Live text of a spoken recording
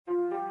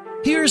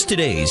Here's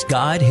today's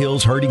God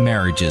Heals Hurting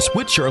Marriages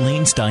with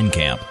Charlene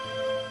Steinkamp.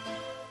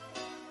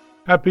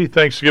 Happy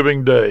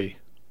Thanksgiving Day.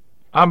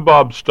 I'm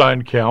Bob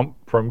Steinkamp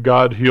from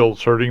God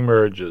Heals Hurting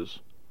Marriages.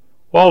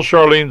 While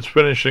Charlene's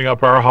finishing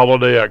up our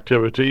holiday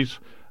activities,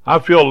 I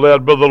feel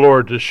led by the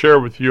Lord to share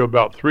with you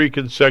about 3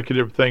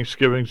 consecutive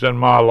Thanksgivings in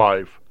my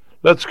life.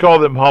 Let's call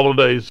them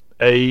holidays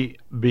A,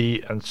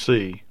 B, and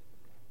C.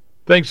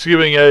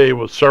 Thanksgiving A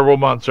was several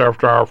months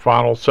after our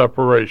final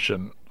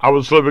separation. I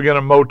was living in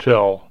a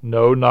motel.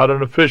 No, not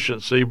an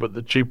efficiency, but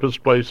the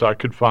cheapest place I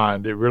could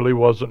find. It really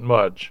wasn't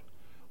much.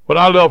 When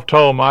I left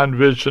home, I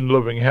envisioned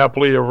living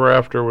happily ever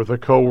after with a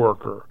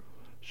co-worker.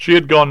 She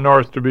had gone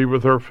north to be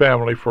with her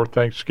family for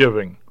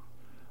Thanksgiving.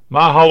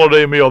 My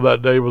holiday meal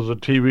that day was a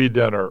TV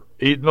dinner,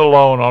 eaten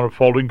alone on a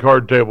folding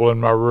card table in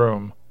my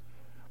room.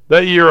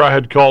 That year I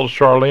had called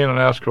Charlene and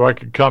asked if I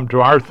could come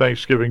to our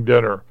Thanksgiving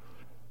dinner.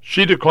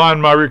 She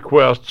declined my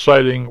request,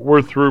 citing,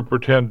 "We're through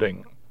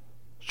pretending."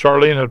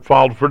 Charlene had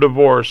filed for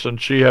divorce, and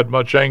she had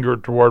much anger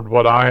toward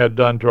what I had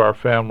done to our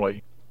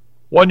family.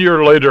 1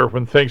 year later,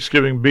 when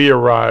Thanksgiving B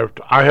arrived,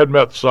 I had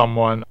met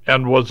someone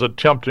and was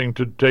attempting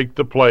to take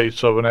the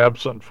place of an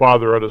absent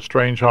father at a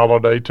strange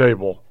holiday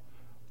table.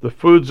 The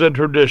foods and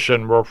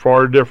tradition were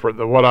far different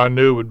than what I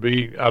knew would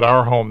be at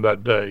our home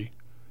that day.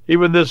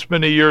 Even this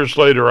many years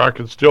later, I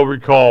can still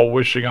recall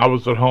wishing I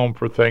was at home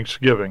for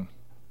Thanksgiving.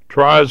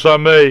 Try as I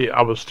may,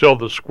 I was still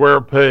the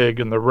square peg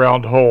in the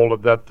round hole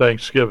of that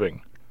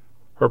Thanksgiving.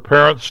 Her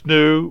parents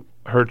knew,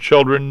 her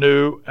children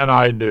knew, and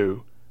I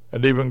knew,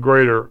 and even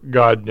greater,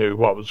 God knew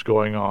what was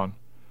going on.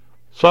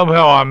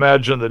 Somehow I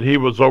imagined that He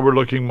was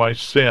overlooking my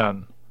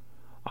sin.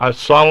 I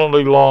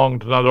silently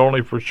longed not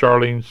only for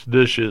Charlene's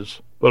dishes,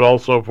 but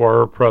also for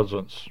her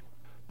presence.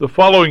 The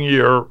following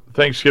year,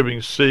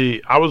 Thanksgiving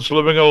C, I was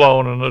living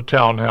alone in a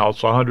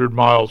townhouse 100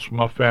 miles from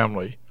my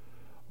family.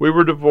 We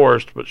were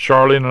divorced, but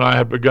Charlene and I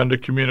had begun to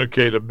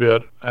communicate a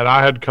bit, and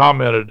I had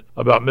commented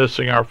about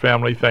missing our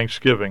family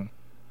Thanksgiving.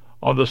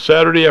 On the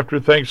Saturday after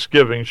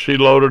Thanksgiving, she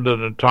loaded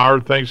an entire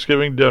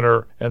Thanksgiving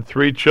dinner and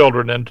 3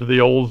 children into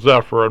the old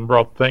Zephyr and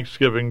brought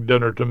Thanksgiving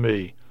dinner to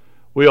me.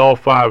 We all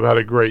 5 had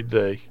a great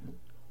day.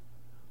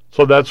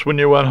 So that's when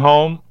you went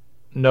home?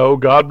 No,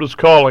 God was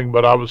calling,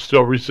 but I was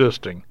still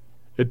resisting.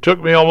 It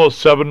took me almost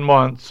 7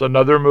 months,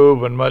 another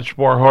move, and much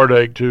more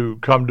heartache to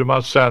come to my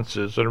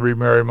senses and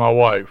remarry my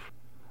wife.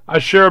 I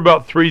share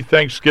about 3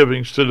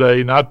 Thanksgivings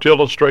today, not to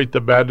illustrate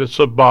the badness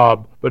of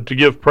Bob, but to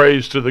give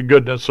praise to the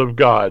goodness of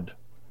God.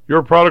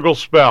 Your prodigal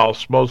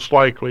spouse, most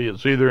likely,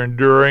 is either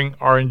enduring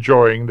or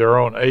enjoying their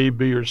own A,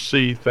 B, or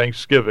C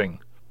Thanksgiving.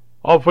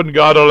 Often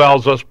God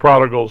allows us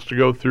prodigals to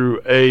go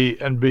through A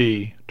and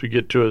B to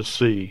get to a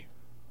C.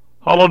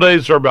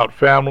 Holidays are about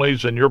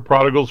families, and your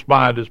prodigal's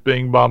mind is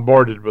being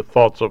bombarded with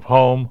thoughts of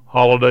home,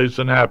 holidays,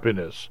 and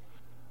happiness.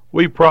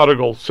 We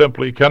prodigals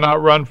simply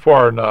cannot run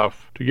far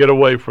enough to get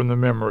away from the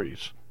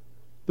memories.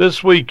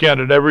 This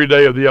weekend and every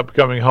day of the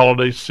upcoming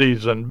holiday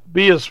season,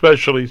 be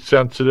especially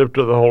sensitive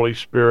to the Holy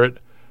Spirit.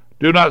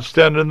 Do not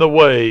stand in the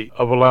way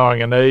of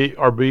allowing an A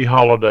or B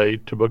holiday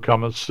to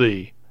become a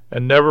C.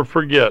 And never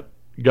forget,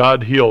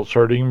 God heals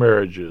hurting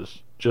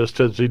marriages, just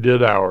as He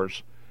did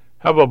ours.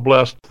 Have a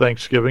blessed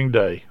Thanksgiving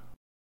Day.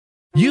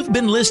 You've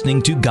been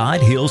listening to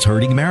God Heals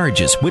Hurting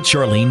Marriages with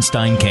Charlene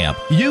Steinkamp.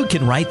 You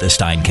can write the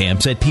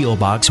Steinkamps at P.O.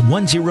 Box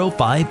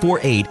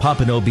 10548,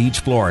 Pompano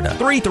Beach, Florida,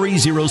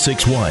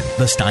 33061.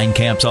 The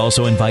Steinkamps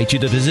also invite you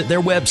to visit their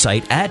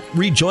website at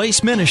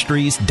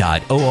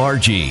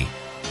rejoiceministries.org.